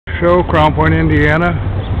Show, Crown Point, Indiana,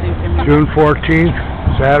 June 14th,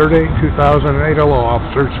 Saturday, 2008. Hello,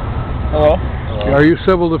 officers. Hello. Are you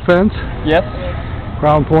civil defense? Yes.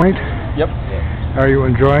 Crown Point? Yep. Are you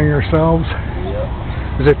enjoying yourselves?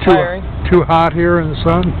 Yep. Is it too hot here in the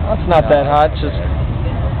sun? It's not that hot. Just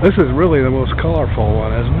this is really the most colorful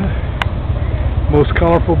one, isn't it? Most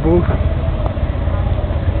colorful booth.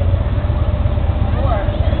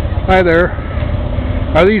 Hi there.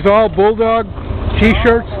 Are these all Bulldog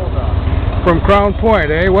t-shirts? From Crown Point,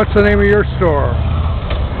 eh? What's the name of your store?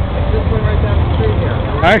 this one right down the street here.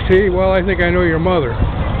 I see. Well, I think I know your mother.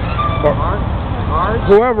 Mars?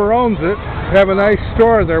 Whoever owns it, have a nice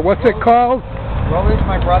store there. What's it called? Rolly's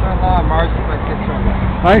my brother-in-law, Mars is my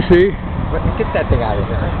sister-in-law. I see. Get that thing out of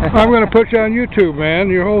here. I'm going to put you on YouTube, man.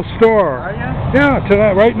 Your whole store. Are you? Yeah,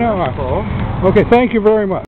 tonight, right now. Cool. Okay, thank you very much.